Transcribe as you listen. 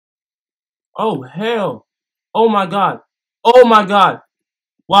Oh hell! Oh my god! Oh my god!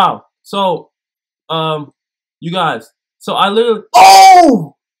 Wow. So, you guys. So I literally.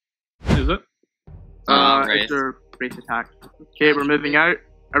 Oh! Is it? Right. It's your race attack. Okay, we're moving out.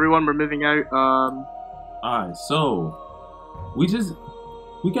 Everyone, we're moving out. Alright, so we just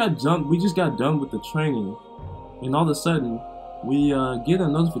got done with the training, and all of a sudden we get a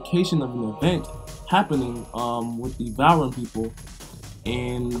notification of an event happening with the Valrond people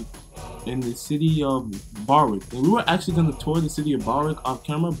in the city of Barwic. And we were actually gonna tour the city of Barwic off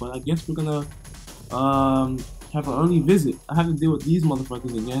camera, but I guess we're gonna have an early visit. I have to deal with these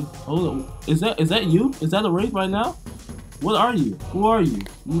motherfuckers again. Hold on. Is that you? Is that a raid right now? What are you? Who are you?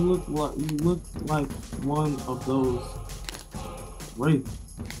 You look like one of those wraiths.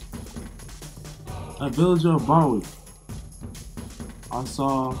 A villager of Barwic. I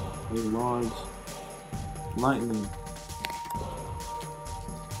saw a large lightning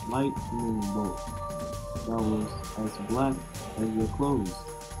bolt that was as black as your clothes.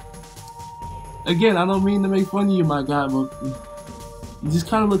 Again, I don't mean to make fun of you, my guy, but you just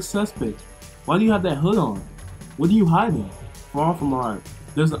kind of look suspect. Why do you have that hood on? What are you hiding? Far from alright.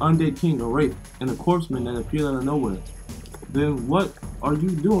 There's an undead king, a wraith, and a corpseman that appeared out of nowhere. Then what are you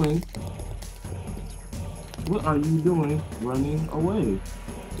doing? What are you doing running away?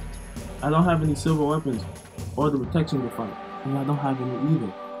 I don't have any silver weapons or the protection to fight, and I don't have any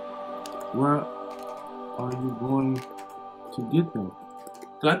either. Where are you going to get them?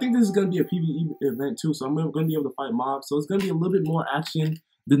 Because I think this is going to be a PvE event too, so I'm going to be able to fight mobs. So it's going to be a little bit more action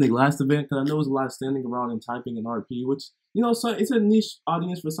than the last event, because I know there's a lot of standing around and typing in RP, which, you know, so it's a niche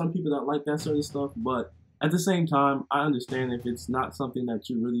audience for some people that like that sort of stuff, but at the same time, I understand if it's not something that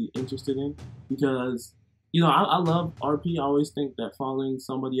you're really interested in, because, you know, I love RP. I always think that following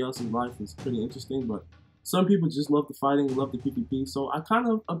somebody else's life is pretty interesting, but some people just love the fighting, love the PvP, so I kind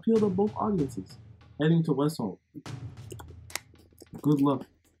of appeal to both audiences. Heading to Westholme. Good luck.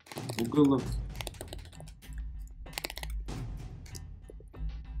 Well, good luck.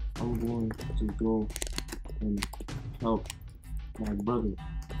 I'm going to go and help my brother.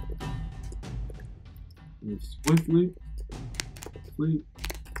 And swiftly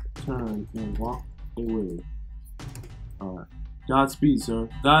turn and walk away. Alright. Godspeed, sir.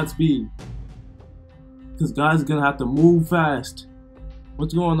 Godspeed. Because guys gonna have to move fast.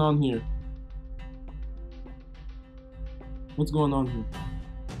 What's going on here? What's going on here?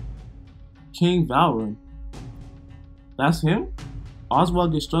 King Valrond. That's him?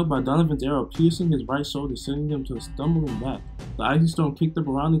 Oswald gets struck by Donovan's arrow, piercing his right shoulder, sending him to a stumbling back. The icy storm kicked up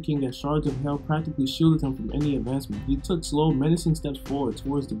around the king as shards of hell practically shielded him from any advancement. He took slow, menacing steps forward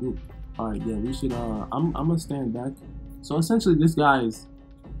towards the group. Alright, yeah, we should, I'm gonna stand back. So essentially, this guy is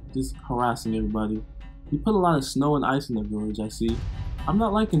just harassing everybody. He put a lot of snow and ice in the village, I see. I'm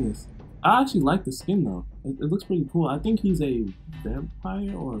not liking this. I actually like the skin though. It looks pretty cool. I think he's a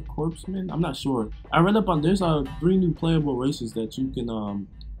vampire or a corpseman. I'm not sure. I read up on there's 3 new playable races that you can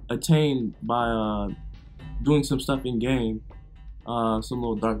attain by doing some stuff in game, some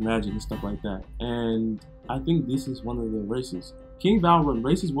little dark magic and stuff like that. And I think this is one of the races. King Valrond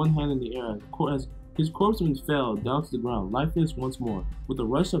raises one hand in the air as his corpseman fell down to the ground, lifeless once more, with a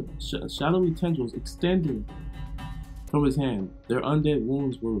rush of shadowy tendrils extending from his hand. Their undead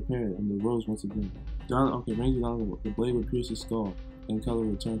wounds were repaired, and they rose once again. Ranging down, the blade would pierce his skull, and color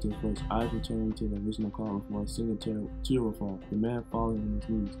returned to his flesh. Eyes returned to the original color before a single tear would fall. The man falling on his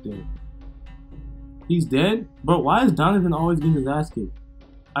knees, dead. He's dead? Bro, why is Donovan always getting his ass kicked?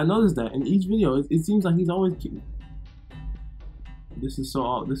 I noticed that in each video. It seems like he's always kicking. This is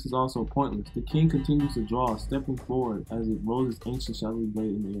also pointless. The king continues to draw, stepping forward as it rolls its ancient shadowy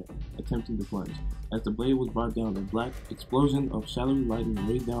blade in the air, attempting to plunge. As the blade was brought down, a black explosion of shadowy lightning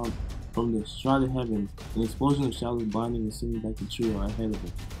rained down from the shrouded heaven, an explosion of shadows blinding and sending back the trio ahead of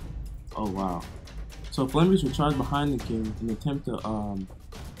him. Oh wow. So flames were charged behind the king in an attempt to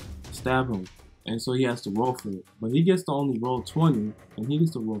stab him, and so he has to roll for it. But he gets to only roll 20, and he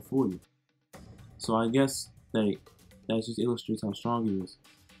gets to roll 40. So I guess that just illustrates how strong he is.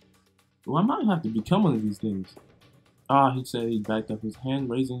 Well, I might have to become one of these things. He said he backed up, his hand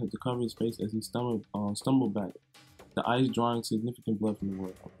raising to cover his face as he stumbled back, the eyes drawing significant blood from the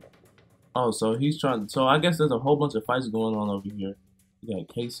wound. Oh, so he's trying. So I guess there's a whole bunch of fights going on over here. You got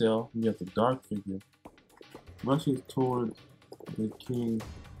K-Cell, you got the dark figure, rushes toward the king.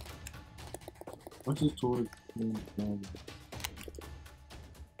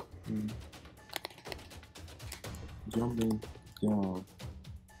 Jumping down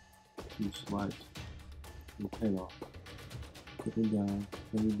to slice the head off. Putting down,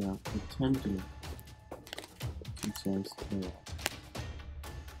 attempting to slice the head off.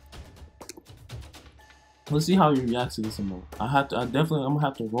 Let's see how he reacts to this emote. I'm gonna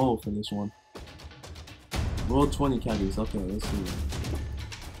have to roll for this one. Roll 20 caddies. Okay, let's see.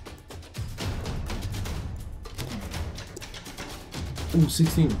 Ooh,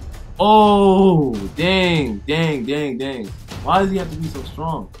 16. Oh, dang. Why does he have to be so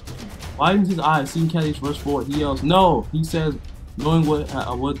strong? Why didn't his eyes seeing caddies rush forward? He yells, no! He says, knowing what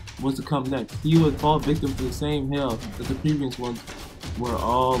was to come next. He would fall victim to the same hell that the previous ones were.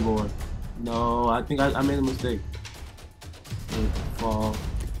 Oh, Lord. No, I think I made a mistake. Would fall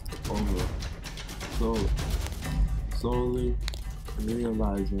over. Slowly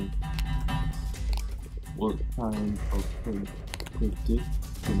realizing what kind of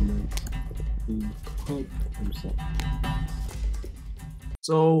predicament he put himself.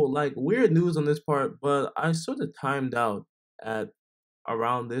 So, like, weird news on this part, but I sort of timed out at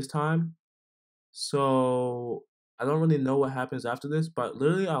around this time. So, I don't really know what happens after this, but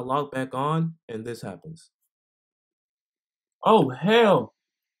literally I'll log back on and this happens. Oh, hell.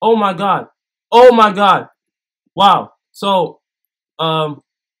 Oh my god. Oh my god. Wow. So,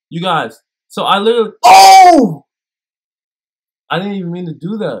 you guys. So I literally, oh! I didn't even mean to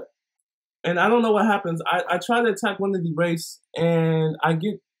do that. And I don't know what happens. I try to attack one of the race and I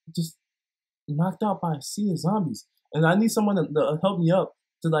get just knocked out by a sea of zombies. And I need someone to help me up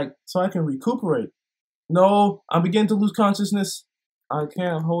to like, so I can recuperate. No, I'm beginning to lose consciousness. I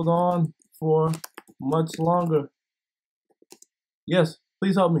can't hold on for much longer. Yes,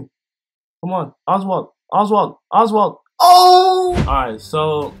 please help me. Come on, Oswald. Oh! Alright,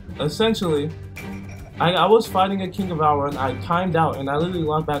 so essentially, I was fighting a King of Valrond. I timed out and I literally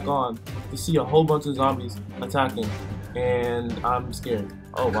logged back on to see a whole bunch of zombies attacking. And I'm scared.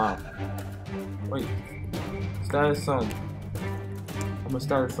 Oh, wow. Wait. Status son. I'm a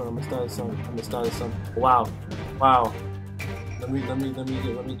status son. Wow. Let me get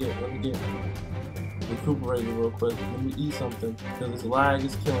recuperated real quick. Let me eat something. Because this lag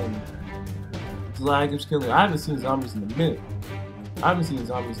is killing me. I haven't seen zombies in a minute. I haven't seen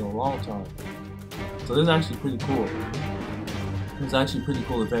zombies in a long time. So this is actually pretty cool. It's actually a pretty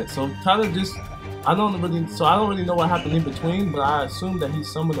cool event. So kind of just, I don't really know what happened in between, but I assume that he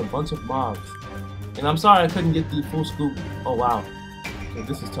summoned a bunch of mobs. And I'm sorry I couldn't get the full scoop. Oh wow. Okay,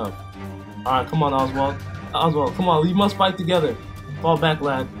 this is tough. Alright, come on Oswald, come on, we must fight together. Fall back,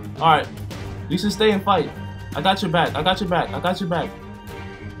 lad. Alright. You should stay and fight. I got your back.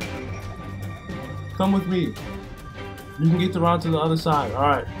 Come with me. You can get around to the other side.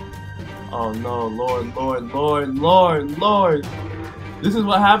 Alright. Oh no, Lord. This is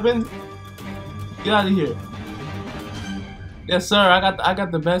what happened? Get out of here. Yes, sir. I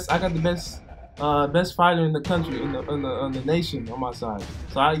got the best fighter in the country, in the nation on my side.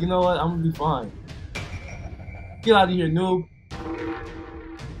 So you know what? I'm gonna be fine. Get out of here, noob.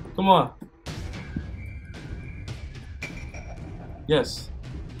 Come on. Yes.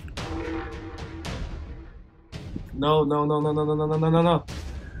 No.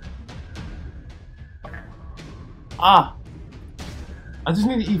 Ah! I just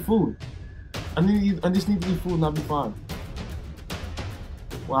need to eat food. I just need to eat food and I'll be fine.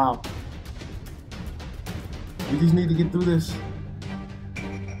 Wow. We just need to get through this.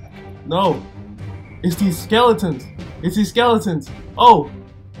 No. It's these skeletons. Oh!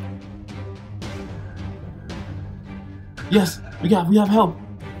 Yes! We have help!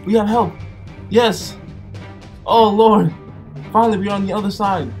 Yes! Oh Lord! Finally we're on the other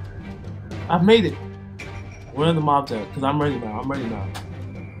side. I've made it. Where are the mobs at? Because I'm ready now. I'm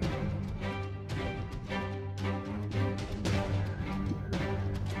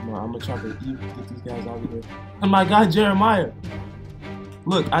gonna try to get these guys out of here. And my guy Jeremiah!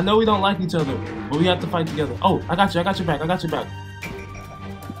 Look, I know we don't like each other, but we have to fight together. Oh, I got your back.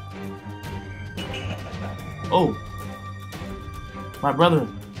 Oh. My brother.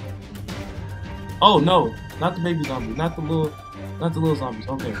 Oh no, not the baby zombie, not the little zombies.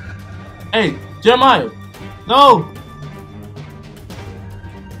 Okay. Hey, Jeremiah! No!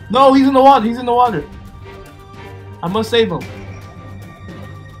 No, he's in the water. I must save him.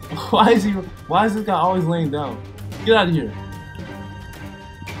 Why is this guy always laying down? Get out of here.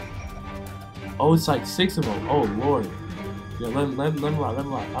 Oh, it's like 6 of them. Oh Lord. Yeah, let him out. I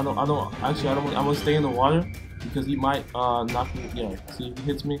want to stay in the water because he might knock me. Yeah, see if he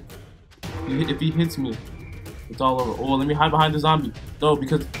hits me. If he hits me, it's all over. Oh, let me hide behind the zombie. No,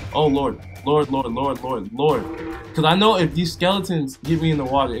 because oh Lord. Because I know if these skeletons get me in the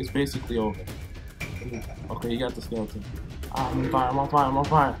water, it's basically over. Okay, you got the skeleton. Ah, I'm on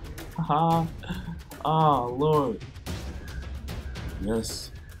fire. Haha. Oh Lord.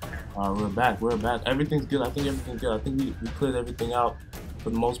 Yes. We're back. Everything's good. I think everything's good. I think we cleared everything out for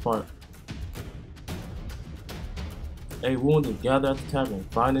the most part. Hey, wounded, gather at the tavern.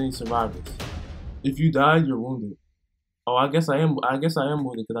 Find any survivors. If you died, you're wounded. Oh, I guess I am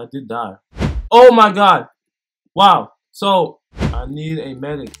wounded because I did die. Oh my god! Wow. So I need a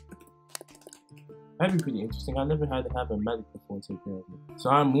medic. That'd be pretty interesting. I never had to have a medic before to take care of me. So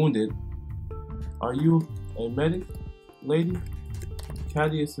I'm wounded. Are you a medic, lady?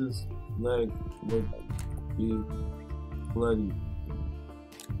 Cadius's leg would be bloody.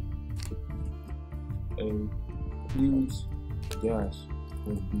 A huge gash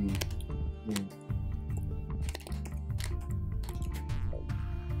would be me.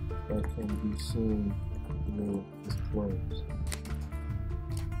 That can be seen through his clothes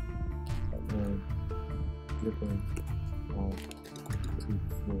and dripping on the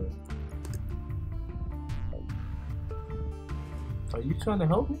floor. Are you trying to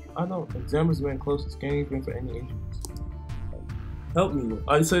help me? I don't. Examine the man close to scanning him for any injuries. Help me.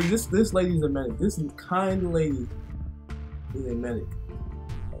 Alright, so this lady's a medic. This kind lady is a medic.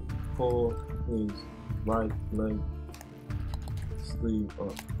 Pull his right leg sleeve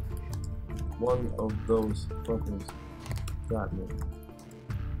up. One of those fuckers got me.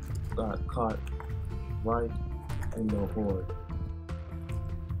 Got caught right in the horde.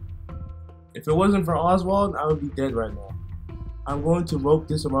 If it wasn't for Oswald, I would be dead right now. I'm going to rope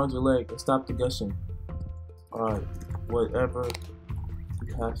this around your leg and stop the gushing. Alright, whatever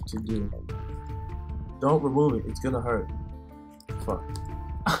you have to do. Don't remove it, it's gonna hurt. Fuck.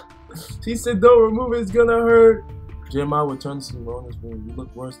 She said don't remove it, it's gonna hurt. Jeremiah would turn to Rona's room. You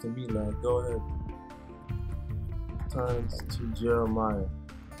look worse than me, lad. Go ahead. Turns to Jeremiah.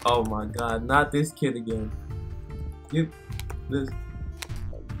 Oh my god, not this kid again. Get this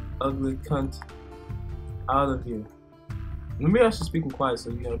ugly cunt out of here. Maybe I should speak in quiet so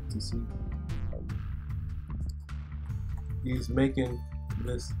you have to see. He's making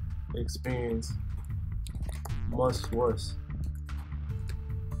this experience much worse.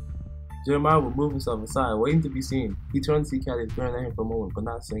 Jeremiah will move himself aside, waiting to be seen. He turned to see Caddy staring at him for a moment, but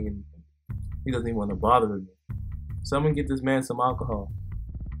not saying anything. He doesn't even want to bother him. Someone get this man some alcohol.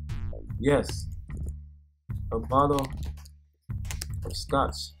 Yes. A bottle of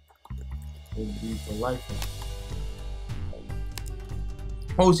scotch would be delightful.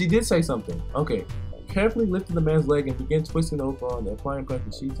 Oh, she did say something. Okay. Carefully lifted the man's leg and began twisting the over on it. Applying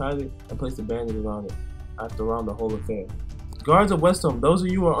pressure, she tied it and placed a bandage around it around the whole affair. Guards of Westholm, those of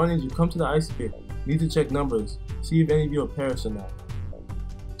you who are uninjured, come to the ice pit. Need to check numbers. See if any of you are perished or not.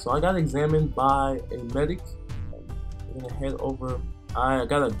 So I got examined by a medic. I'm gonna head over. I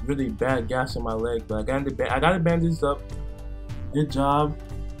got a really bad gash in my leg, but I got it bandaged up. Good job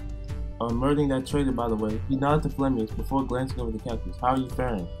on murdering that traitor, by the way. He nodded to Flemings before glancing over the captives. How are you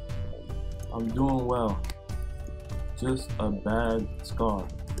faring? I'm doing well. Just a bad scar.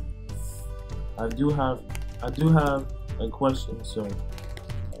 I do have a question, sir.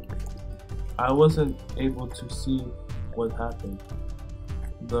 I wasn't able to see what happened.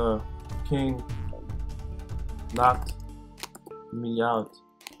 The king knocked me out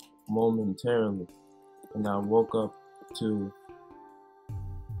momentarily, and I woke up to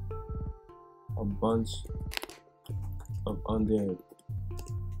a bunch of undead.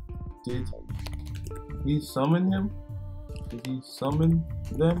 Did he summon him? Did he summon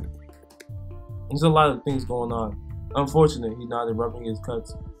them? There's a lot of things going on. Unfortunate, he nodded, rubbing his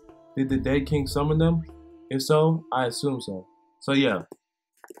cuts. Did the dead king summon them? If so, I assume so. So yeah,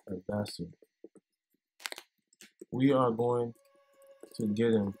 that bastard. We are going to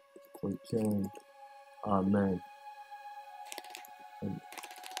get him for killing our men and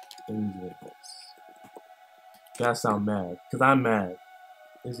injuring us. That sound mad, cause I'm mad.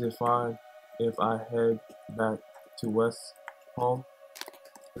 Is it fine if I head back to Westholm?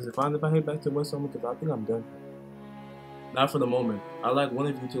 Is it fine if I head back to Westholm? Because I think I'm done. Not for the moment. I'd like one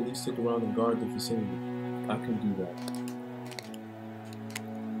of you to at least stick around and guard the vicinity. I can do that.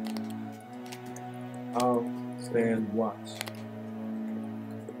 I'll stand watch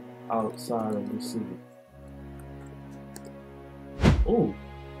outside of the city. Oh,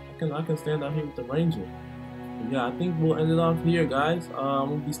 I can stand out here with the ranger. Yeah, I think we'll end it off here, guys. I'm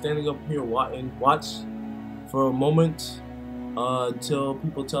gonna be standing up here and watch for a moment until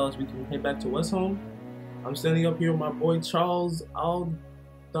people tell us we can head back to Westholm. I'm standing up here with my boy Charles Al ...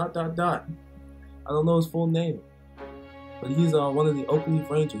 I don't know his full name, but he's one of the Oak Leaf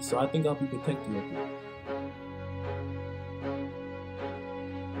Rangers, so I think I'll be protecting of him.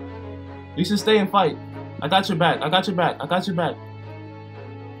 You should stay and fight. I got your back. I got your back. I got your back.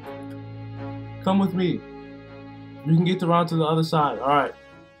 Come with me. We can get around to the other side. All right.